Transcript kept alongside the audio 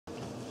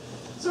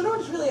So in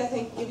order to really, I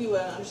think, give you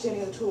an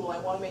understanding of the tool, I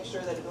want to make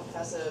sure that everyone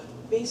has a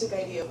basic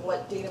idea of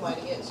what data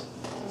mining is.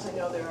 Because I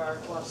know there are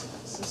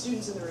some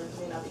students in the room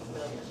who may not be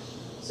familiar.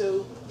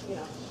 So, you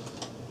know,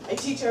 I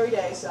teach every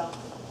day, so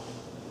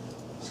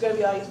there's got to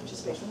be audience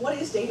participation. What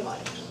is data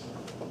mining?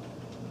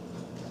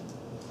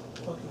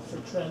 Looking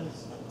for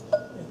trends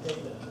in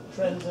data.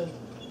 Trends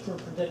for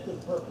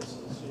predictive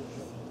purposes,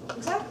 usually.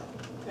 Exactly.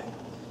 Okay.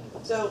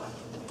 So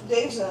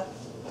Dave's a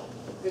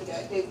good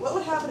guy. Dave, what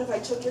would happen if I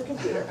took your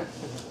computer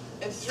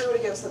and threw it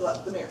against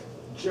the mirror?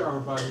 Jar,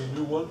 buy me a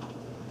new one.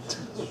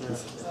 Okay.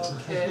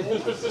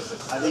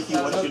 I think he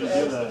wants you to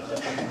do that.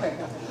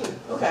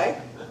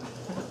 Okay.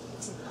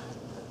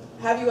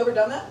 Have you ever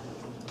done that?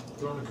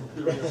 Throwing a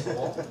computer against the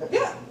wall?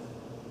 Yeah.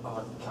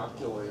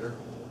 Calculator.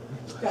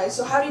 Okay,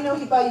 so how do you know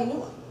he'd buy you a new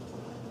one?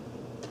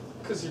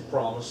 Because he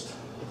promised.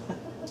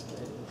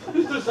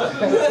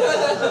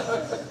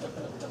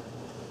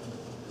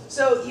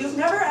 So you've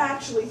never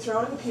actually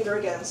thrown a computer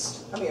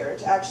against a mirror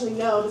to actually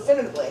know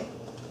definitively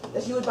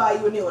that he would buy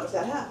you a new one if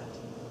that happened.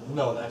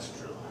 No, that's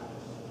true.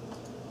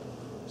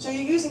 So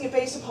you're using it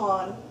based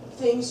upon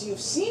things you've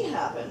seen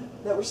happen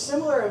that were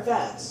similar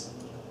events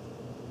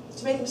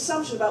to make an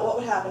assumption about what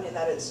would happen in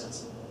that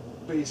instance.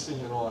 Basing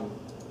it on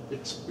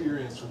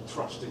experience with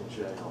trusting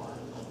JR.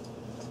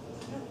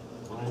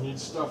 When I need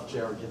stuff,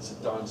 JR gets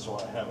it done, so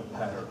I have a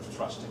pattern of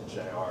trusting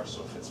JR.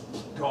 So if it's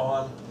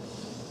gone,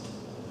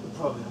 he'll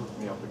probably hook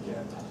me up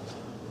again.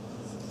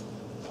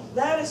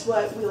 That is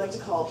what we like to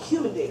call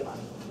human data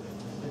mining.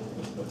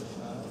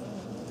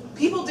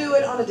 People do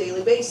it on a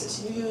daily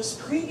basis. You use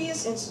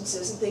previous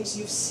instances and things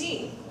you've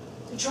seen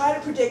to try to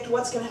predict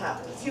what's going to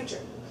happen in the future.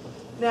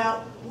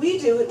 Now, we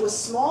do it with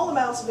small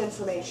amounts of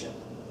information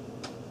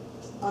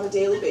on a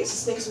daily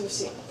basis, things we've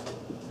seen.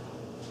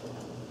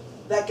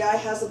 That guy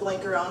has the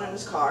blinker on in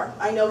his car.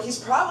 I know he's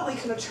probably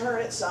going to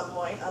turn at some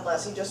point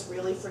unless he just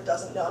really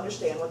doesn't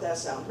understand what that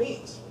sound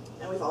means.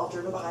 And we've all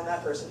driven behind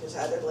that person who's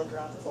had their blinker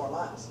on for 4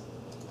 miles.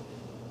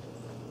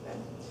 Okay.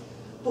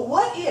 But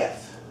what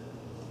if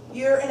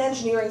you're an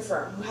engineering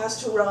firm who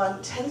has to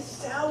run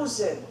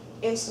 10,000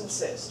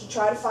 instances to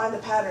try to find the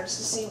patterns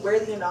to see where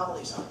the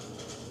anomalies are?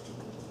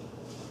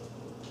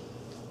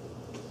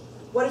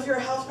 What if you're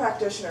a health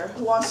practitioner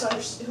who wants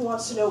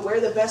to know where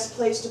the best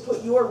place to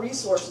put your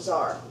resources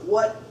are?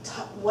 What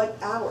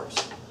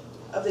hours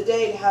of the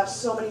day to have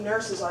so many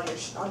nurses on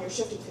your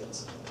shifting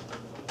fields?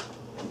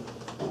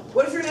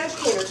 What if you're an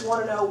educator to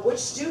want to know which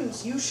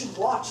students you should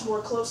watch more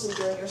closely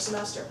during your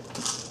semester?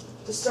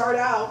 To start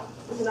out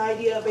with an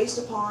idea based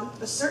upon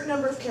a certain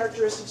number of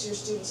characteristics your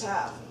students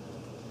have,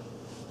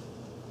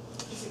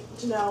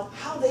 to know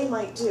how they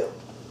might do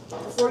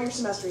before your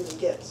semester even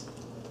begins.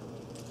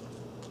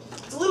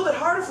 It's a little bit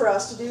harder for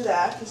us to do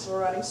that because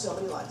we're running so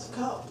many lines of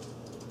code.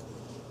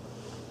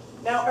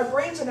 Now, our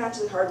brains are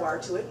naturally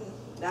hardwired to it,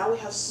 and now we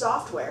have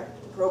software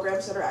and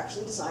programs that are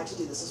actually designed to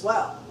do this as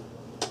well.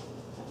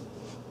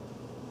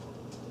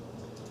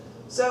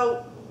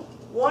 So,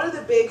 one of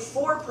the big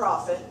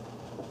for-profit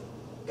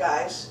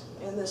guys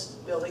in this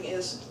building in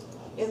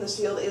this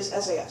field is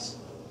SAS.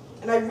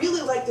 And I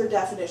really like their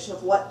definition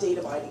of what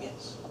data mining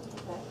is.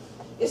 Okay?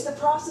 It's the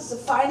process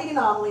of finding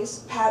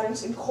anomalies,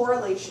 patterns, and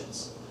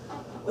correlations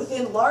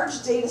within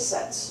large data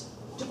sets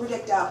to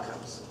predict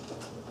outcomes.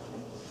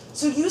 Okay?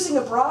 So using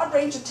a broad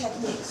range of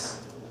techniques,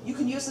 you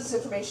can use this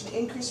information to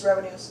increase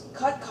revenues,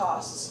 cut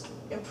costs,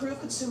 improve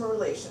consumer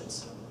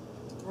relations,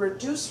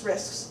 reduce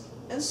risks,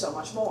 and so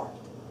much more.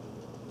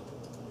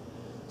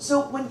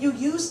 So when you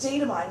use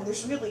data mining,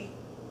 there's really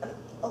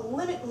a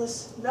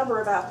limitless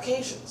number of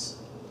applications.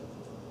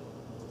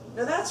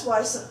 Now that's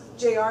why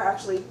JR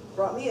actually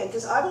brought me in,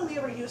 because I've only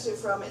ever used it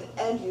from an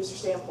end user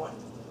standpoint.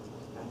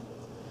 Okay.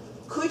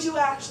 Could you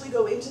actually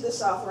go into the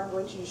software I'm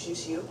going to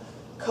introduce you,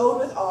 code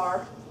with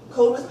R,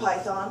 code with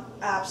Python?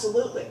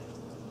 Absolutely.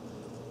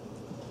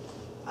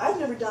 I've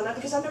never done that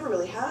because I've never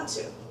really had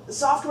to. The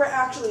software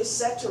actually is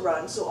set to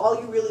run, so all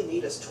you really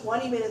need is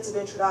 20 minutes of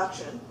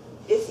introduction,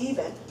 if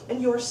even,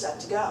 and you're set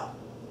to go.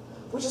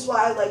 Which is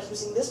why I like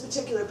using this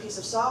particular piece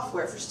of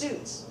software for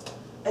students.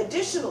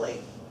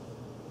 Additionally,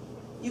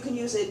 you can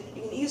use it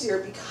even easier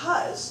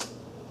because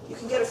you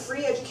can get a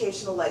free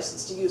educational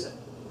license to use it.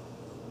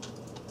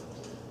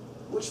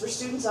 Which for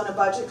students on a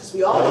budget, because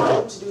we all want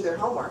them to do their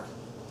homework.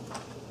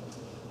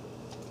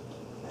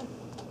 Okay.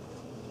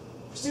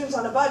 For students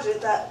on a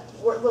budget, that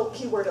little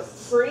keyword of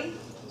free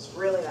is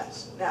really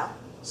nice. Now,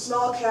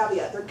 small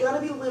caveat, they're going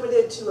to be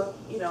limited to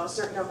a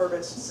certain number of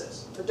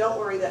instances. But don't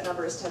worry, that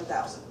number is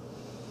 10,000.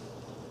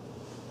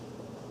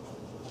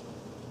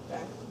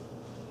 Okay.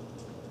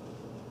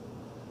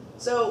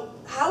 So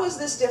how is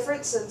this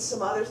different than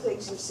some other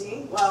things you've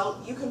seen?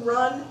 Well, you can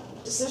run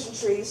decision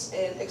trees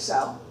in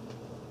Excel.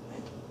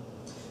 Okay.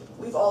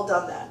 We've all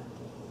done that.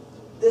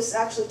 This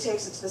actually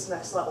takes it to this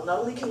next level. Not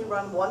only can you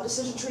run one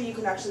decision tree, you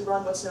can actually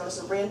run what's known as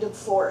a random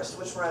forest,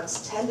 which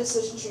runs 10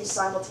 decision trees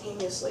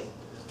simultaneously,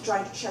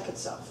 trying to check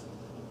itself.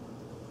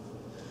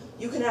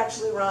 You can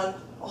actually run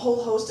a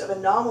whole host of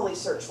anomaly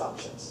search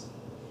functions.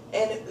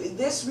 And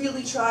this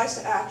really tries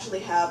to actually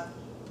have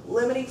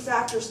limiting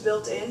factors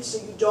built in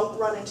so you don't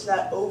run into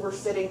that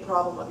overfitting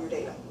problem of your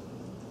data.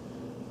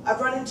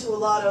 I've run into a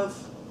lot of,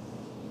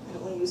 I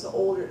don't want to use the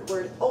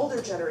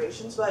older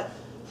generations, but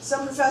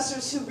some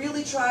professors who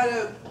really try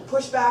to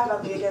push back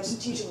on me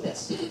against teaching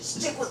this.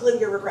 Stick with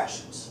linear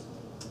regressions.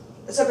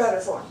 It's a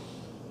better form.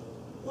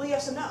 Well,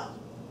 yes and no.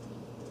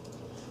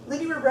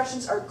 Linear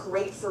regressions are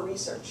great for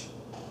research.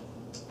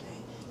 Okay?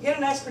 You get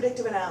a nice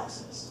predictive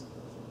analysis.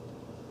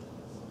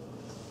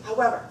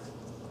 However,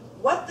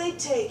 what they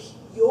take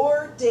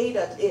your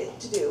data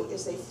to do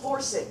is they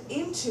force it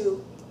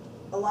into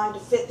a line to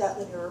fit that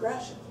linear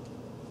regression.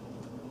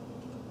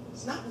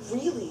 It's not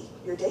really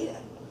your data.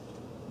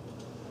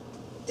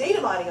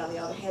 Data mining, on the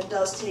other hand,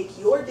 does take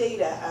your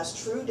data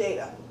as true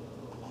data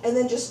and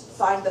then just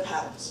find the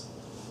patterns.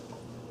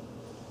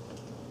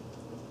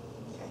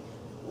 Okay.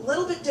 A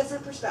little bit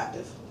different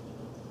perspective,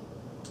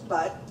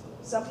 but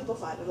some people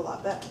find it a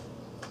lot better.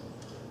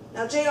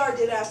 Now, JR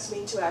did ask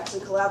me to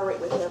actually collaborate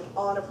with him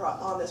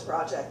on this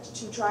project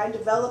to try and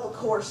develop a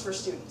course for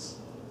students.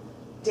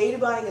 Data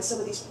mining and some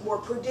of these more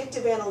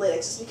predictive analytics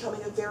is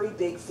becoming a very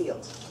big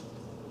field.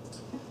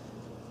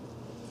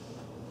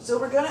 So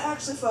we're going to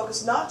actually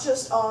focus not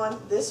just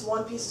on this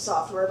one piece of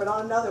software, but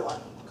on another one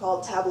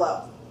called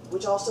Tableau,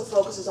 which also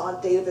focuses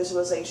on data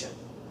visualization.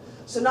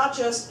 So not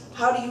just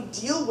how do you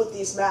deal with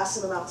these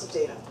massive amounts of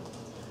data,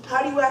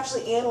 how do you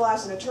actually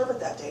analyze and interpret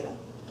that data,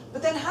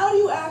 but then how do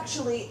you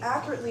actually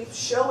accurately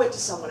show it to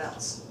someone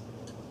else?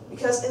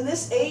 Because in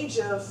this age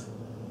of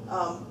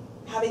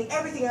having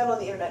everything out on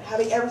the internet,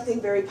 having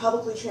everything very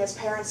publicly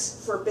transparent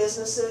for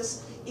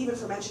businesses, even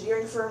from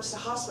engineering firms to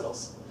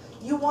hospitals,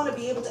 you want to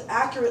be able to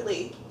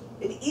accurately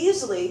and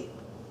easily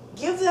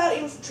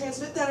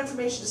transmit that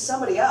information to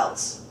somebody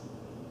else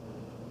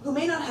who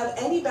may not have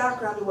any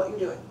background in what you're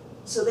doing,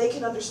 so they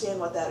can understand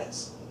what that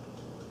is.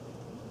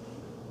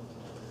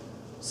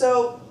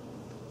 So,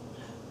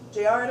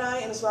 JR and I,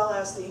 and as well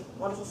as the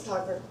wonderful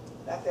photographer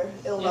back there,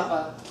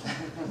 Ilva,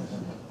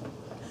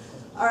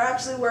 are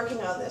actually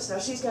working on this. Now,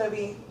 she's going to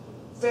be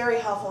very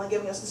helpful in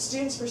giving us the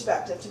student's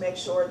perspective to make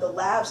sure the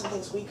labs and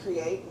things we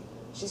create,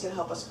 she's going to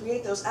help us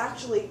create those,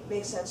 actually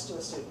make sense to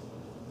a student.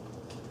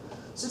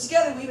 So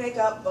together we make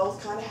up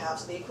both kind of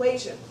halves of the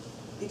equation,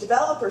 the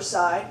developer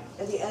side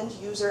and the end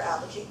user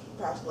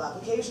practical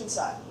application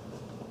side.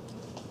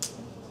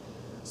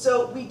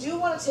 So we do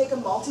want to take a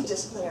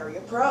multidisciplinary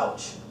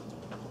approach,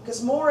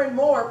 because more and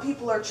more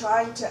people are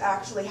trying to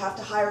actually have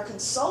to hire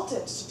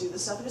consultants to do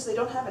this stuff because they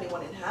don't have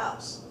anyone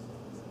in-house.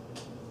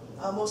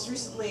 Most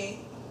recently,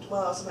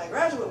 while I was in my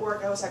graduate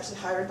work, I was actually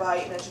hired by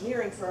an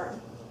engineering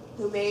firm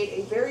who made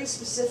a very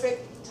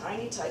specific,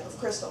 tiny type of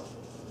crystal.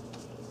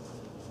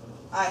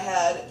 I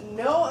had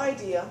no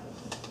idea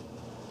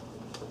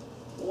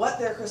what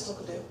their crystal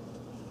could do.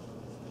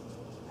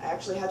 I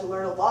actually had to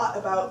learn a lot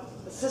about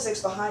the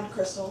physics behind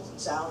crystals and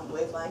sound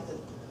wavelength and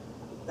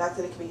the fact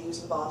that it could be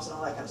used in bombs and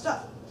all that kind of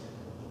stuff.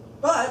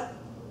 But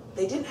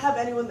they didn't have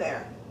anyone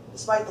there,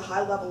 despite the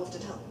high level of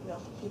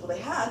people they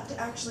had,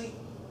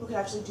 who could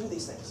actually do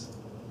these things.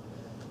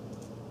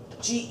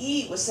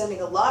 GE was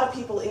sending a lot of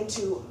people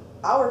into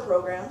our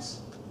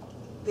programs,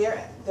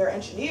 their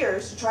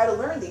engineers, to try to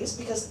learn these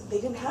because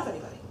they didn't have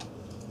anybody.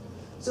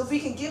 So if we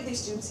can give these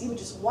students even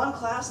just one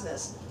class in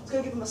this, it's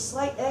going to give them a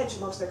slight edge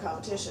amongst their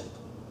competition.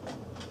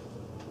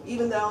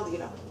 Even though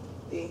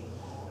the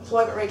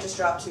employment rate just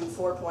dropped to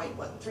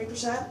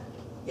 4.3%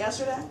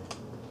 yesterday,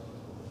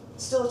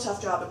 it's still a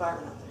tough job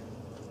environment out there.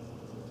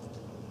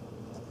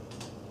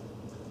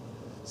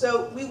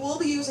 So we will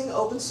be using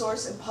open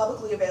source and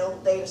publicly available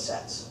data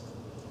sets.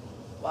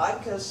 Why?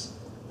 Because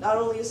not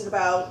only is it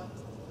about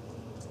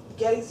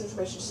getting this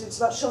information to students,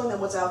 it's about showing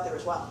them what's out there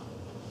as well.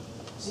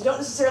 So you don't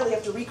necessarily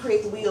have to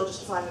recreate the wheel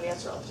just to find an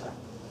answer all the time.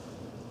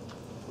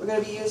 We're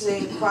going to be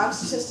using crime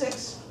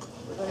statistics,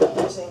 we're going to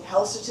be using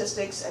health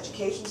statistics,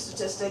 education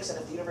statistics, and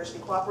if the university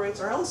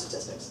cooperates, our own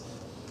statistics.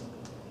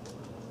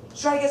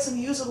 To try to get some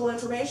usable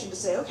information to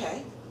say,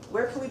 okay,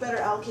 where can we better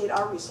allocate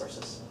our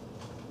resources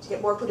to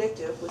get more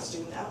predictive with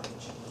student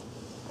outreach?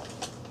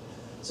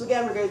 So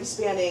again, we're going to be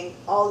spanning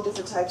all the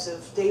different types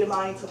of data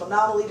mining, from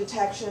anomaly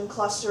detection,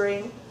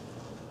 clustering,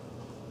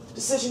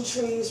 decision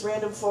trees,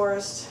 random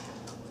forest.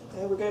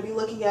 And we're going to be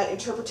looking at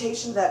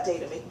interpretation of that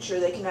data, making sure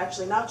they can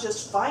actually not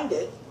just find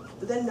it,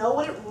 but then know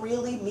what it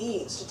really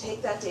means to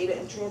take that data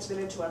and transmit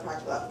it into a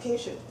practical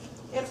application.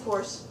 And of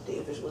course,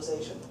 data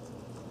visualization.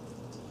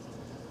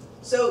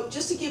 So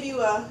just to give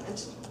you a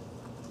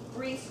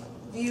brief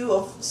view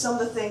of some of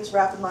the things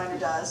RapidMiner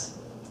does,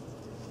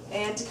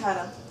 and to kind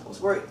of, we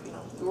were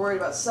worried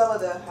about some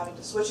of the having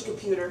to switch a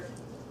computer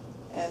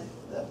and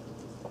the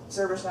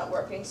server's not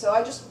working. So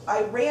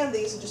I ran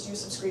these and just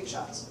used some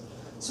screenshots.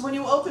 So when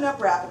you open up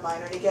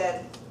RapidMiner, and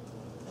again,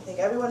 I think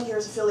everyone here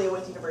is affiliated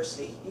with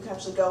university, you can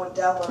actually go and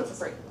download it for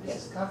free.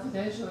 This is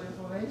confidential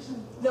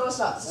information? No, it's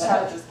not. This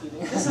is Just kidding.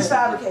 This is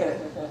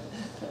fabricated.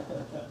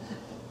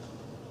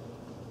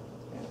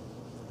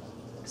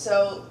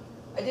 So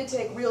I did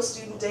take real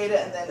student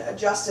data and then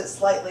adjust it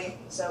slightly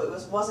so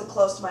it wasn't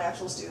close to my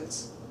actual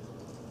students.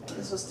 And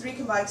this was 3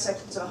 combined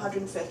sections of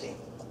 150.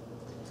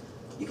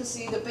 You can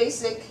see the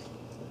basic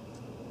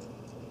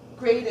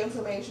grade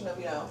information of,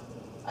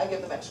 I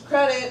give them extra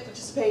credit,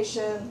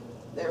 participation,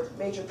 their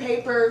major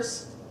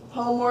papers,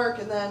 homework,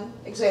 and then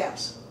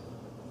exams.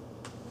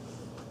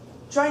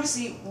 Trying to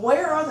see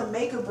where are the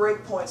make or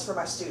break points for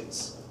my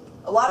students.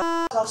 A lot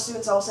of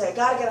students I will say, I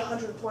gotta get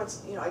 100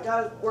 points, I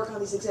gotta work on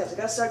these exams, I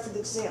gotta start for the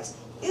exams.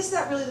 Is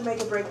that really the make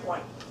or break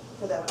point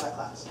for them in my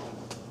class?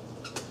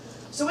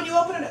 So when you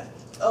open it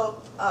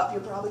up,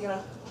 you're probably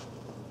gonna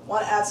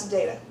want to add some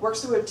data.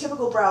 Works through a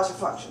typical browser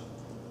function.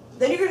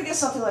 Then you're gonna get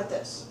something like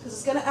this, because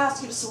it's gonna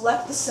ask you to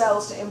select the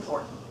cells to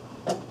import.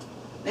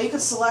 Now you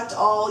could select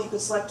all, you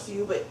could select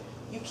few, but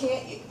you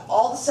can't,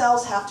 all the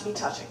cells have to be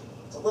touching.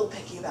 It's a little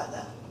picky about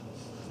that.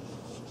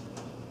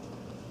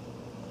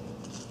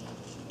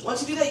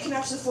 Once you do that, you can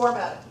actually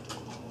format it.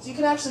 So you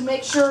can actually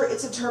make sure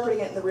it's interpreting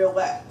it in the real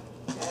way.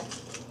 Okay?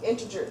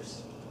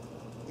 Integers,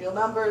 real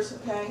numbers,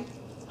 okay?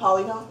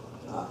 Polynomials,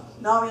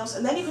 nominals,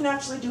 and then you can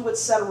actually do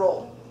what's set a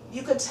roll.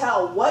 You could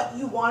tell what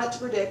you want it to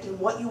predict and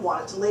what you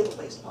want it to label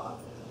based upon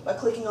by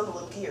clicking on the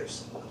little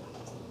gears.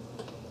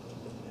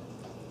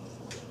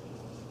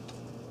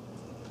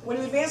 When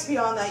you advance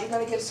beyond that, you're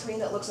going to get a screen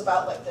that looks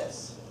about like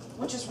this,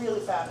 which is really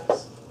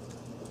fabulous.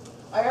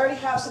 I already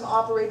have some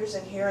operators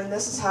in here, and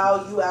this is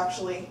how you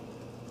actually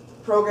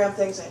program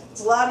things in.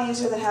 It's a lot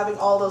easier than having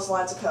all those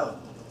lines of code,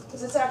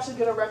 because it's actually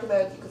going to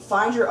recommend, you can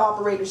find your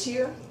operators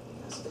here,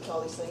 that's what they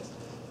call these things,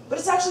 but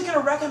it's actually going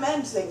to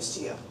recommend things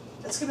to you.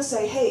 It's going to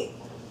say, hey,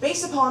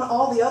 based upon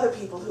all the other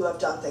people who have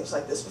done things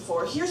like this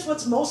before, here's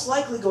what's most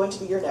likely going to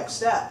be your next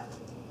step,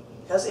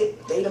 because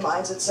it data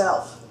mines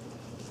itself.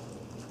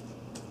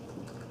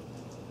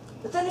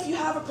 But then if you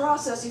have a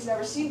process you've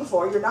never seen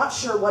before, you're not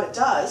sure what it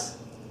does,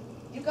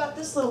 you've got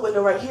this little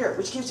window right here,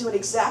 which gives you an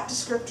exact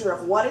descriptor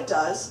of what it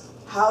does,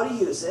 how to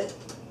use it.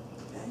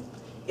 Okay?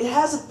 It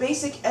has a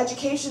basic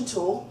education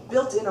tool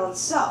built in on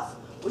itself,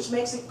 which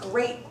makes it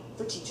great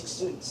for teaching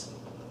students.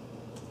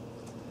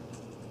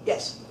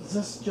 Yes? Is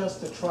this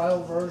just a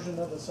trial version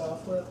of the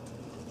software?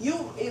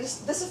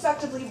 This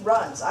effectively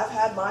runs. I've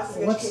had my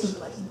free education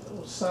license.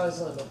 What's the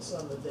size limits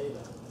on the data?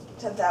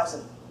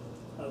 10,000.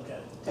 Okay.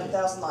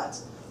 10,000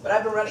 lines. But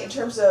I've been running, in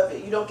terms of,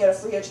 you don't get a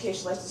free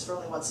education license for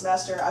only one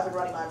semester, I've been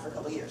running mine for a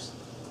couple of years.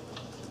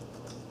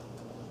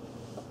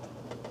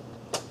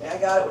 And I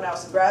got it when I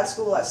was in grad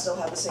school, I still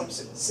have the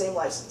same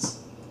license.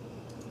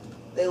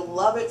 They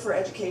love it for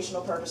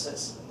educational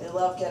purposes. They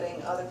love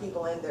getting other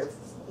people in, they're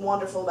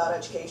wonderful about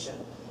education.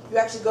 If you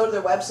actually go to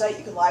their website,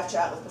 you can live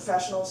chat with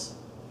professionals,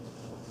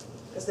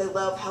 because they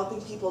love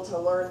helping people to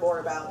learn more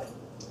about it.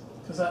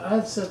 Because I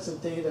have sets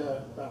of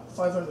data, about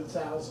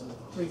 500,000,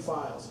 3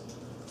 files.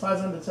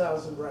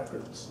 500,000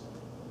 records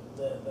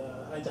that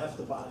I'd have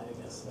to buy,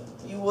 I guess.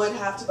 You would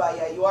have to buy,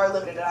 yeah, you are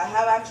limited. And I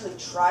have actually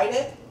tried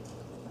it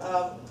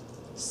to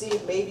see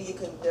if maybe you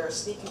can, there are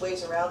sneaky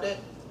ways around it.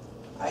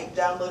 I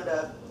downloaded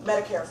a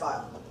Medicare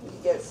file. You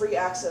can get free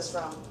access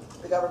from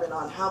the government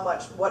on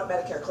what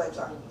Medicare claims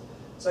are.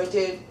 So I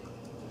did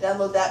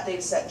download that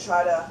data set and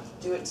try to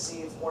do it to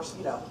see if more,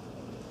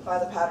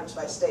 find the patterns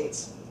by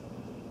states.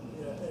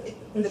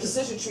 The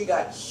decision tree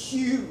got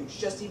huge,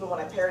 just even when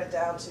I pared it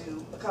down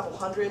to a couple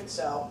hundred,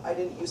 so I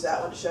didn't use that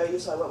one to show you,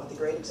 so I went with the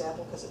grade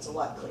example because it's a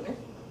lot cleaner.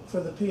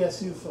 For the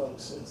PSU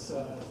folks, it's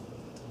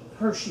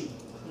Hershey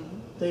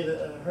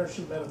data,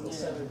 Hershey Medical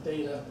Center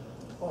data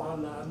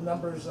on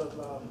numbers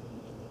of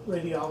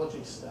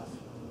radiology stuff.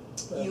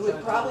 You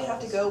would probably have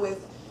to go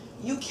with,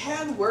 you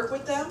can work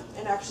with them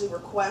and actually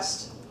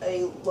request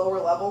a lower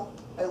level,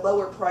 a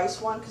lower price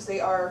one, because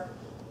they are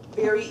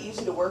very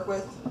easy to work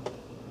with.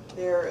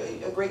 They're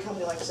a great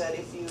company, like I said.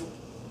 If you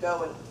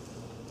go and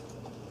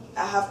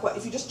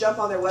if you just jump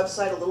on their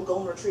website, a little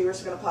golden retrievers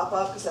are going to pop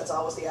up, because that's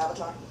always the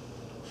avatar.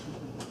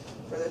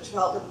 For the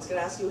developer, it's going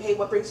to ask you, hey,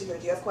 what brings you here?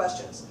 Do you have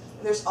questions?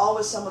 And there's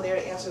always someone there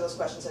to answer those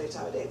questions any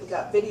time of day. We've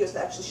got videos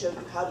that actually show you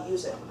how to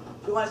use it.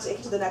 If you want to take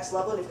it to the next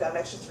level, and you've got an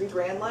extra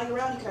 $3,000 lying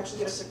around, you can actually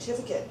get a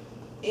certificate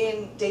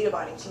in data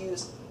mining to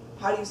use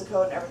how to use the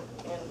code and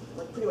everything, and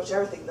like pretty much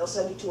everything. They'll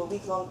send you to a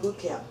week-long boot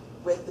camp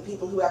with the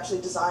people who actually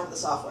designed the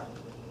software.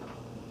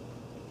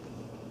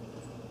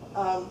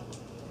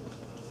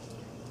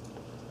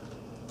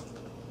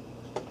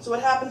 So what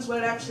happens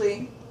when you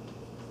actually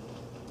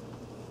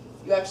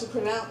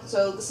print it out?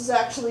 So this is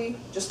actually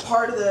just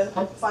part of the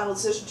final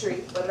decision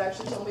tree, but it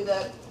actually told me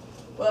that,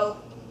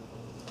 well,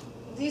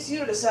 these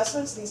unit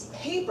assessments, these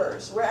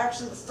papers, were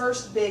actually the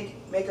first big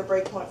make or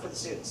break point for the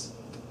students.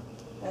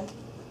 Okay?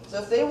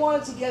 So if they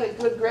wanted to get a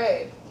good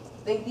grade,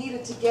 they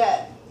needed to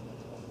get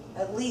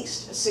at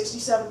least a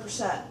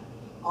 67%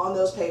 on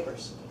those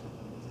papers.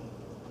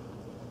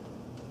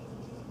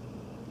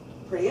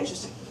 Pretty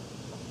interesting.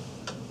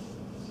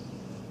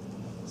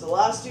 There's a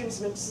lot of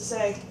students meant to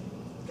say,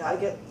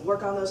 gotta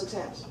work on those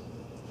exams.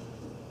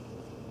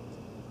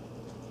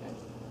 Okay.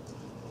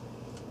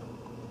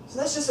 So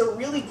that's just a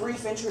really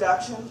brief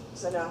introduction,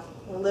 because I know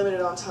we're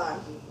limited on time,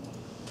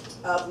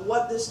 of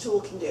what this tool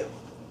can do.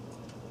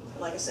 And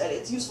like I said,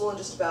 it's useful in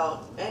just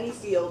about any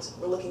field.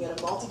 We're looking at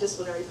a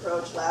multidisciplinary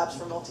approach, labs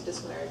for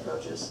multidisciplinary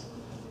approaches.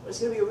 but it's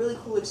going to be a really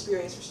cool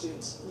experience for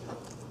students. We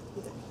hope.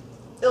 We think.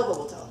 Ilva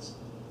will tell us.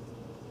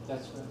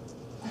 That's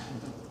right.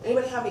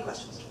 Anybody have any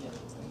questions? Yeah.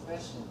 Good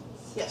question.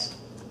 Yes.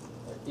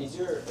 Is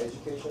your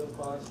education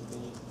price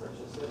when you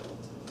purchase it?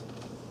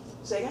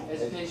 Say again?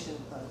 Education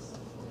price.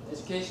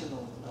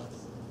 Educational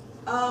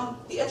price.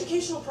 The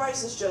educational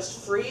price is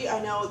just free. I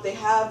know they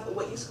have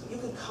what you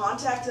can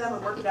contact them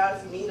and work it out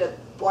if you need a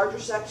larger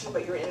section,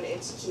 but you're in an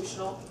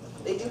institutional.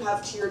 They do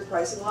have tiered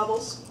pricing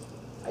levels.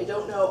 I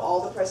don't know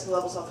all the pricing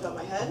levels off the top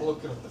of my head. I'm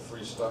looking at the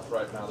free stuff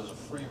right now. There's a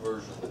free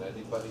version that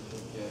anybody can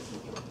get. You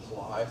can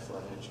apply for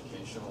an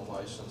educational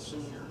license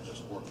if you're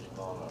just working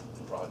on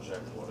a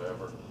project,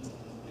 whatever.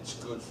 It's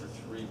good for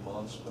 3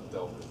 months, but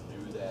they'll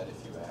renew that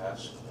if you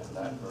ask, and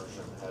that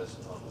version has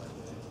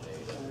unlimited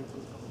data.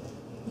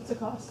 What's the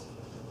cost?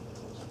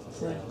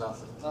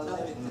 Nothing.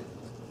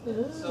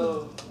 Unlimited.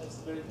 So that's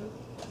very good.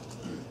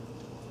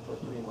 For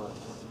 3 months.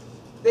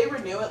 They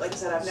renew it. Like I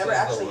said, I've never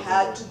Seems actually like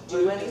had to we're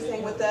do doing anything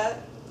it. with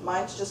that.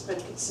 Mine's just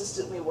been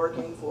consistently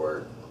working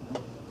for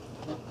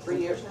 3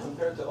 years now.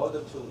 Compared to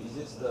other tools, is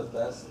this the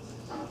best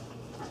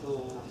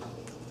tool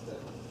that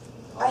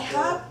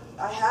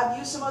I have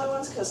used some other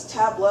ones because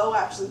Tableau,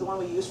 actually the one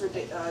we use for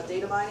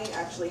data mining,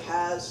 actually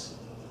has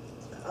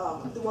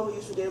the one we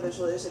use for data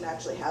visualization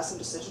actually has some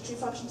decision tree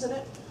functions in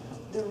it.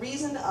 The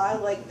reason I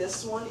like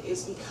this one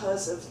is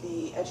because of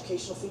the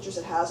educational features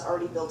it has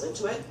already built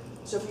into it.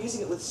 So if you're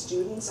using it with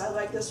students, I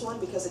like this one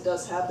because it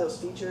does have those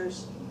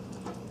features.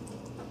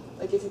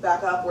 Like if you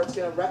back up where it's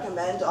going to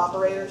recommend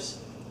operators,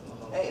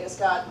 and it's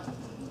got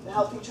the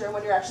help feature, and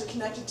when you're actually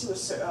connected to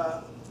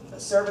a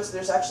service,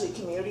 there's actually a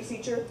community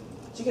feature.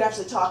 So you can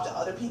actually talk to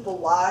other people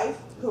live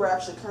who are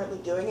actually currently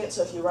doing it.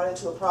 So if you run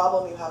into a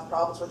problem, you have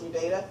problems with your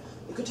data,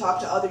 you could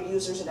talk to other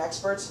users and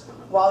experts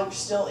while you're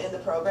still in the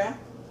program,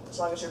 as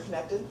long as you're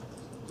connected.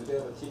 do they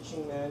have a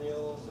teaching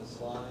manuals and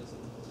slides and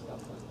stuff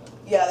like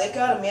that? Yeah, they've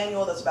got a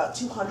manual that's about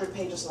 200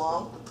 pages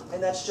long,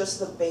 and that's just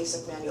the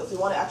basic manual. If you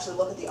want to actually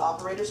look at the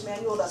operator's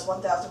manual, that's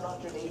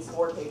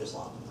 1,184 pages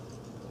long.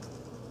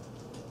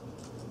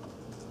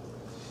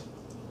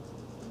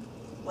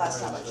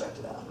 Last time I checked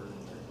it out.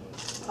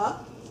 Huh?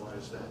 Why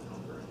is that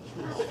number?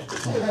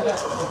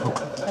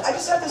 I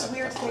just have this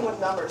weird thing with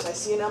numbers. I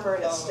see a number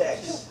and it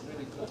sticks.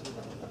 Really good.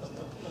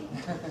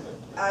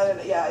 I don't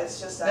know, yeah, it's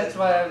just, That's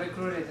why I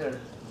recruited her.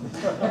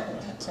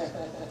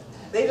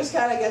 they just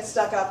kind of get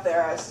stuck up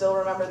there. I still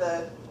remember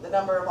the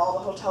number of all the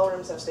hotel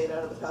rooms I've stayed at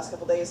over the past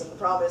couple days, and the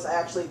problem is I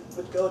actually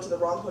would go to the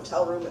wrong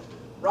hotel room,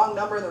 wrong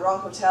number in the wrong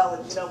hotel,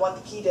 and you know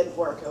what, the key didn't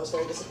work. I was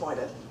very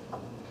disappointed.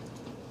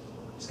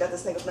 Just got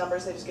this thing with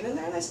numbers, they just get in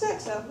there and they stick,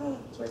 so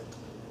it's weird.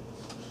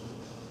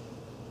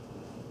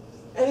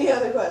 Any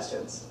other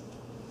questions?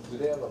 Do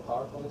they have a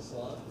PowerPoint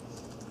slides?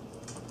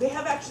 They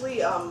have actually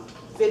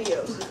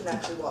videos you can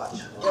actually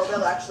watch, where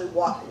they'll actually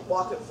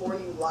walk it for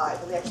you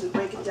live, and they actually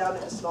break it down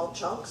into small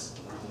chunks.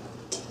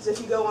 So if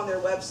you go on their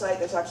website,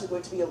 there's actually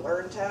going to be a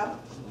Learn tab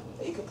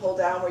that you can pull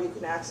down where you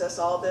can access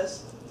all of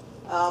this.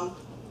 And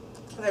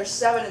there's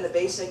 7 in the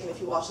basic, and if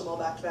you watch them all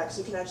back to back, so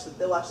you can actually,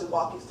 they'll actually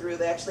walk you through.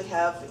 They actually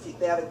have,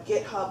 they have a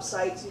GitHub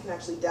site, so you can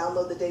actually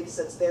download the data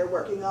sets they're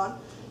working on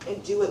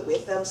and do it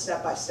with them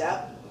step by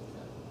step,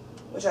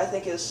 which I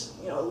think is,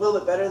 you know, a little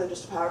bit better than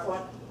just a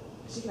PowerPoint.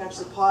 So you can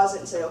actually pause it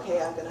and say,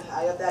 okay,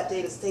 I have that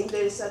data, same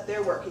data set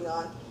they're working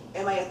on.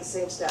 Am I at the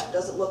same step?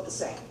 Does it look the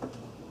same?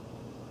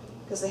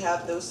 Because they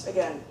have those,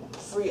 again,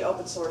 free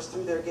open source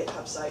through their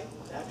GitHub site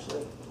to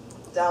actually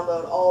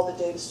download all the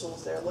data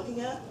tools they're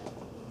looking at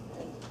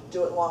and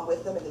do it along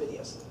with them in the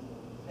videos.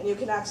 And you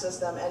can access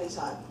them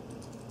anytime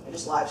and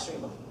just live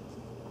stream them.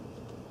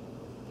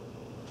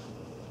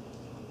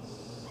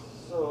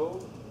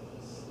 So,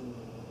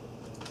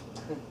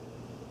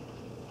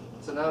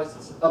 so now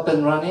it's up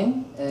and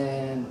running,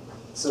 and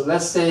so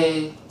let's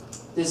say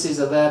this is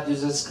a lab you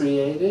just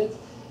created,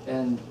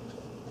 and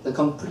the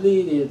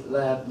completed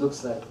lab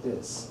looks like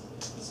this.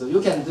 So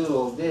you can do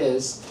all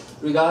this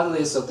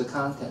regardless of the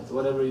content,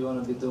 whatever you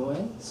want to be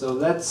doing. So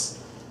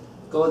let's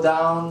go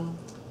down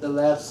the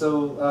lab.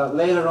 So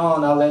later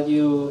on, I'll let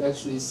you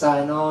actually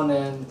sign on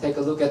and take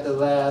a look at the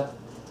lab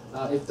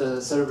if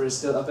the server is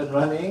still up and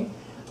running.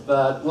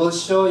 But we'll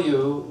show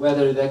you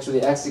whether it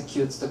actually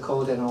executes the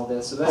code and all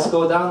that. So let's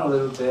go down a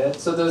little bit.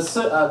 So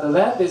the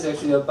lab is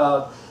actually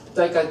about,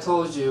 like I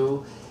told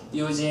you,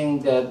 using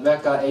that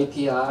Weka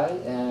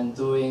API and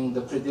doing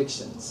the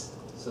predictions.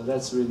 So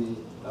that's really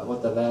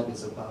what the lab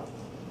is about.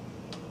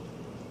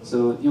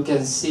 So you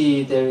can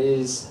see there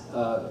is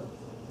a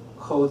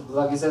code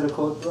block. Is that a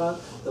code block?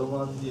 The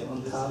one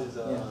on top? This is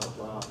a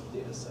raw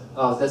data set.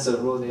 Oh, that's a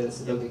raw data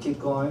set. Okay, keep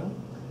going.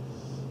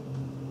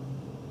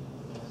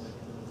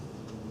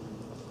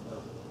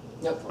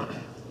 Yep.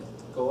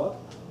 Go up.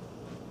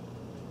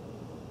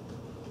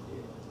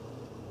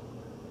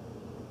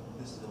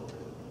 This is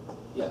already.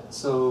 Yeah,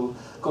 so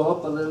go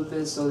up a little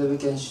bit so that we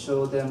can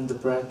show them the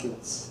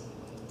brackets.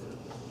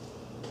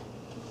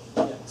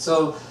 Yeah.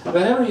 So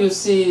whenever you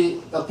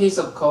see a piece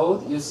of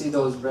code, you see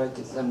those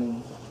brackets, I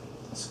mean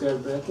square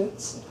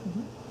brackets.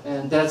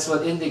 And that's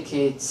what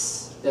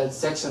indicates that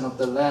section of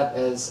the lab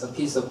as a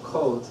piece of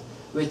code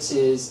which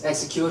is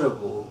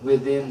executable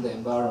within the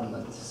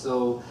environment.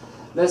 So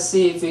let's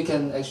see if we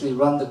can actually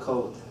run the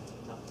code.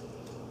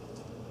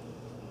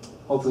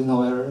 Hopefully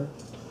no error.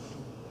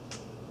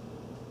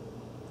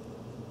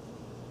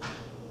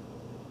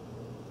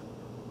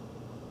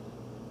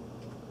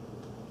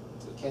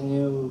 Can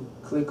you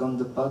click on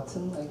the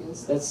button, I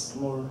guess? That's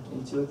more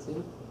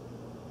intuitive.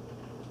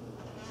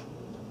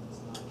 It's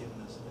not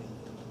giving us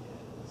anything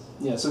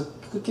yet. Yeah, so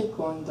could keep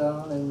going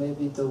down, and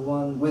maybe the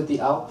one with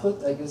the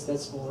output, I guess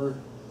that's more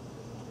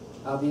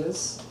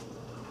obvious.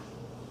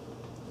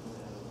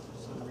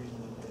 For some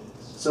reason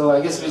it's... So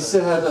I guess we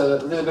still have a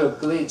little bit of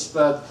glitch,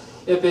 but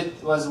if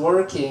it was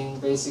working,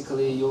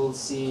 basically you'll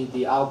see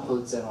the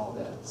outputs and all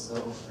that.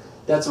 So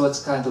that's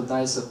what's kind of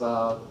nice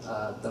about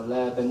the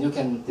lab, and you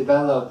can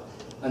develop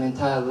an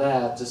entire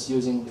lab just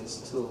using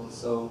this tool.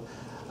 So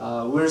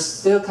we're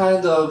still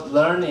kind of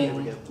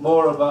learning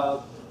more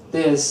about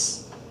this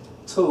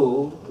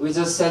tool. We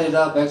just set it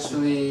up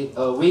actually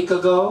a week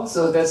ago,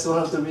 so that's one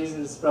of the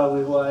reasons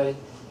probably why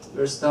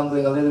we're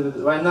stumbling a little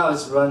bit. Right now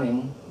it's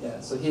running,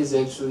 yeah, so he's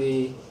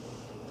actually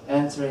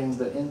entering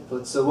the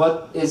input. So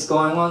what is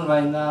going on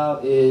right now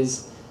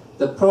is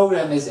the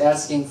program is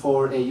asking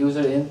for a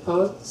user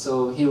input,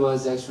 so he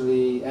was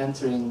actually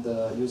entering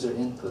the user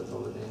input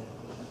over there.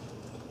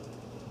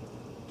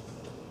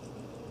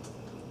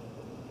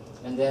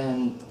 And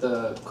then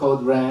the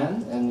code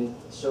ran, and it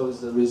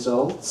shows the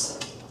results,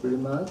 pretty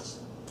much.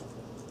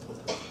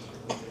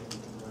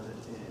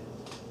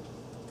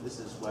 This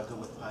is Weka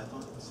with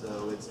Python,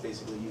 so it's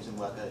basically using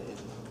Weka in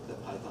the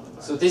Python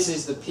environment. So this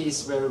is the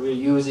piece where we're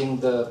using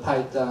the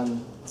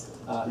Python,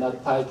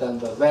 not Python,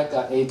 but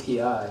Weka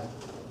API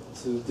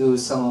to do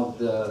some of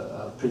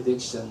the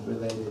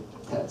prediction-related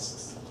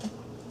tasks.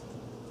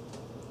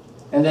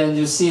 And then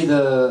you see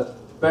the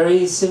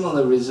very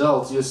similar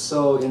results you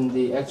saw in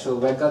the actual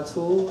Weka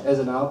tool as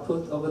an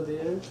output over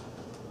there.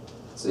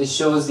 So it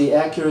shows the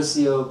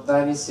accuracy of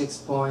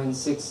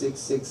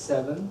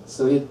 96.6667.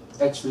 So it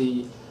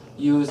actually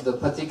used the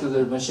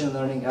particular machine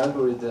learning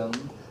algorithm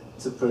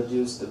to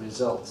produce the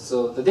result.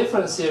 So the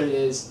difference here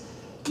is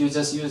you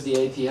just use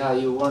the API.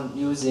 You weren't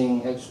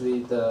using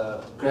actually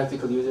the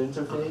graphical user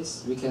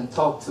interface. We can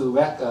talk to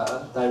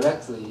Weka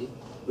directly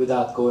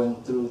without going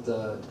through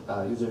the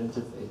user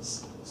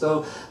interface.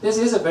 So this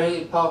is a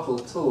very powerful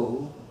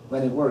tool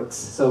when it works.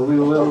 So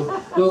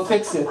we'll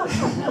fix it.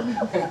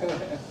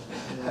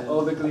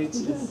 All the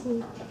glitches.